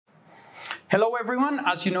Hello everyone,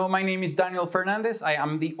 as you know, my name is Daniel Fernandez. I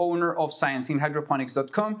am the owner of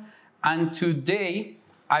scienceinhydroponics.com, and today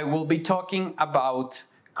I will be talking about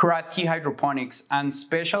Kratky hydroponics and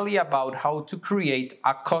especially about how to create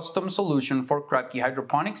a custom solution for Kratky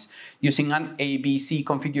hydroponics using an ABC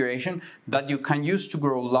configuration that you can use to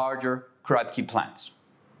grow larger Kratky plants.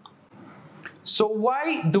 So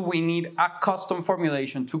why do we need a custom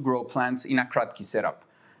formulation to grow plants in a Kratky setup?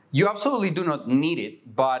 You absolutely do not need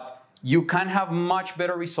it, but you can have much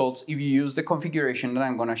better results if you use the configuration that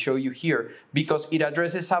I'm going to show you here, because it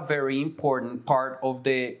addresses a very important part of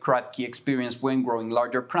the Kratky experience when growing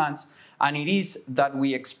larger plants, and it is that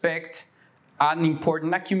we expect an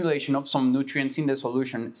important accumulation of some nutrients in the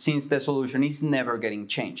solution, since the solution is never getting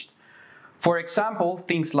changed. For example,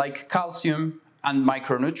 things like calcium and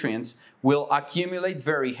micronutrients will accumulate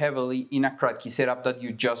very heavily in a Kratky setup that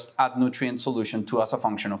you just add nutrient solution to as a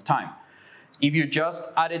function of time. If you just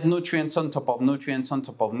added nutrients on top of nutrients on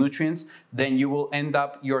top of nutrients, then you will end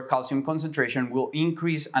up, your calcium concentration will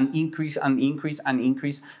increase and increase and increase and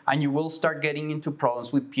increase, and you will start getting into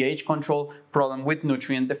problems with pH control, problem with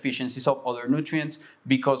nutrient deficiencies of other nutrients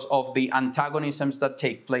because of the antagonisms that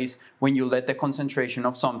take place when you let the concentration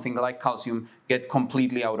of something like calcium get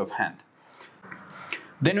completely out of hand.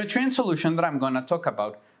 The nutrient solution that I'm going to talk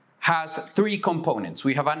about has three components.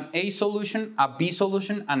 We have an A solution, a B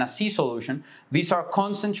solution, and a C solution. These are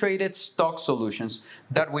concentrated stock solutions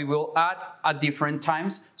that we will add at different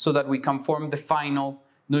times so that we can form the final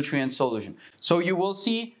nutrient solution. So you will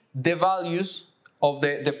see the values of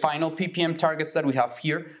the final ppm targets that we have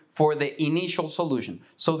here for the initial solution.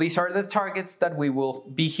 So these are the targets that we will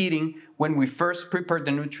be hitting when we first prepare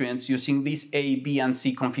the nutrients using this A, B, and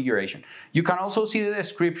C configuration. You can also see the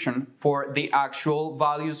description for the actual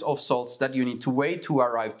values of salts that you need to weigh to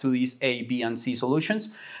arrive to these A, B, and C solutions.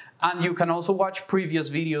 And you can also watch previous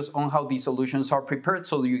videos on how these solutions are prepared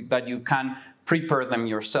so that you can prepare them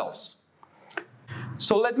yourselves.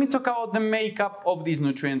 So let me talk about the makeup of this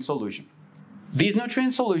nutrient solution. This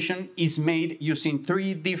nutrient solution is made using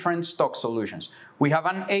three different stock solutions. We have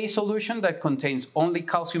an A solution that contains only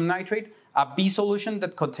calcium nitrate, a B solution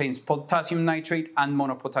that contains potassium nitrate and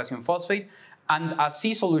monopotassium phosphate, and a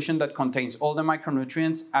C solution that contains all the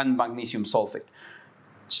micronutrients and magnesium sulfate.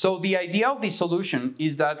 So the idea of this solution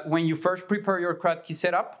is that when you first prepare your Kratky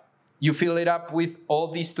setup, you fill it up with all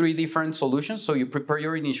these three different solutions. So you prepare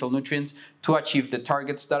your initial nutrients to achieve the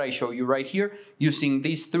targets that I show you right here using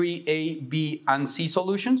these three A, B, and C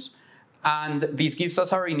solutions. And this gives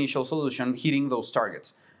us our initial solution hitting those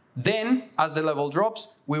targets. Then, as the level drops,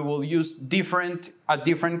 we will use a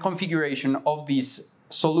different configuration of these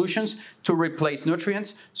solutions to replace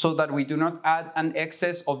nutrients so that we do not add an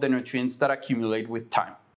excess of the nutrients that accumulate with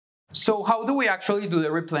time. So how do we actually do the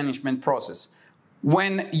replenishment process?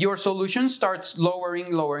 When your solution starts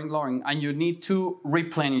lowering, and you need to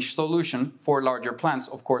replenish solution for larger plants,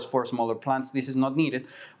 of course for smaller plants this is not needed,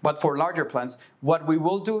 but for larger plants, what we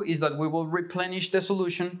will do is that we will replenish the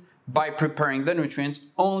solution by preparing the nutrients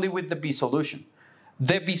only with the B solution.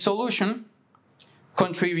 The B solution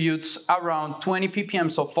contributes around 20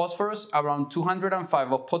 ppm of phosphorus, around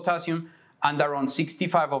 205 of potassium, and around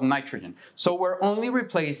 65 of nitrogen. So we're only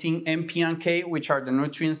replacing N, P, and K, which are the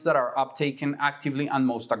nutrients that are uptaken actively and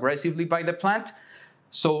most aggressively by the plant.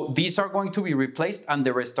 So these are going to be replaced and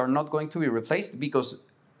the rest are not going to be replaced because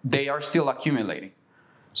they are still accumulating.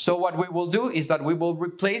 So what we will do is that we will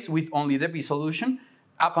replace with only the B solution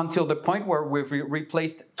up until the point where we've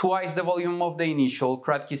replaced twice the volume of the initial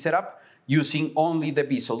Kratky setup using only the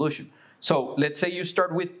B solution. So let's say you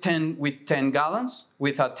start with 10 gallons,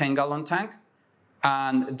 with a 10-gallon tank,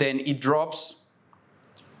 and then it drops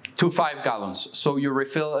to 5 gallons. So you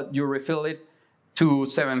refill it to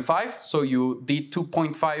 7.5, so you did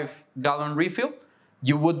 2.5 gallon refill.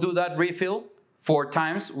 You would do that refill 4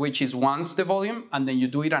 times, which is once the volume, and then you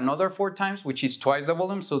do it another 4 times, which is twice the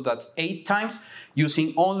volume, so that's 8 times,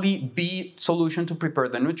 using only B solution to prepare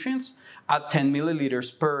the nutrients at 10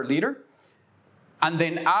 milliliters per liter. And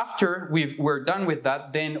then after we're done with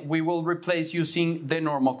that, then we will replace using the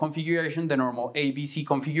normal configuration, the normal ABC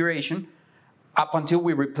configuration, up until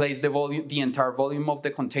we replace the entire volume of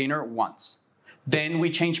the container once. Then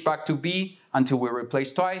we change back to B until we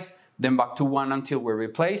replace twice, then back to 1 until we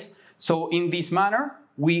replace. So in this manner,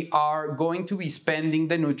 we are going to be spending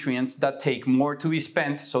the nutrients that take more to be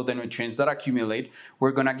spent, so the nutrients that accumulate,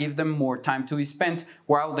 we're going to give them more time to be spent,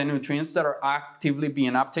 while the nutrients that are actively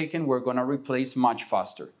being uptaken, we're going to replace much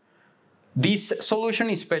faster. This solution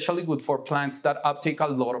is especially good for plants that uptake a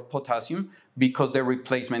lot of potassium because the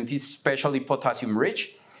replacement is especially potassium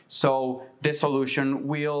rich, so the solution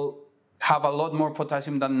will have a lot more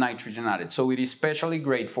potassium than nitrogen added. So it is especially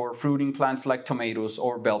great for fruiting plants like tomatoes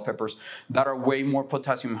or bell peppers that are way more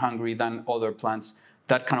potassium hungry than other plants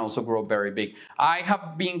that can also grow very big. I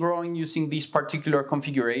have been growing using this particular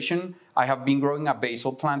configuration. I have been growing a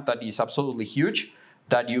basil plant that is absolutely huge,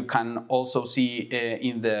 that you can also see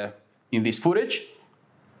in this footage.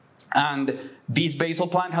 And this basil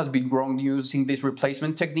plant has been grown using this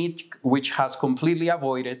replacement technique, which has completely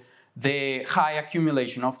avoided the high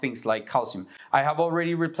accumulation of things like calcium. I have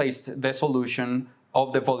already replaced the solution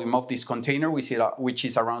of the volume of this container, which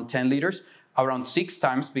is around 10 liters, around 6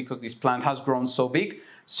 times, because this plant has grown so big.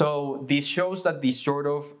 So this shows that this sort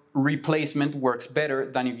of replacement works better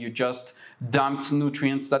than if you just dumped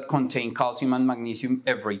nutrients that contain calcium and magnesium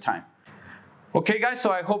every time. Okay guys,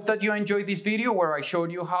 so I hope that you enjoyed this video where I showed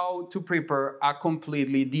you how to prepare a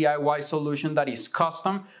completely DIY solution that is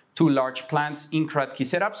custom to large plants in Kratky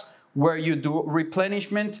setups, where you do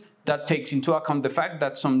replenishment that takes into account the fact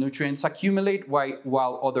that some nutrients accumulate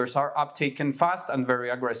while others are uptaken fast and very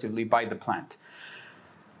aggressively by the plant.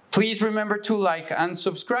 Please remember to like and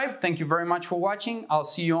subscribe. Thank you very much for watching. I'll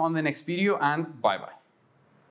see you on the next video, and bye-bye.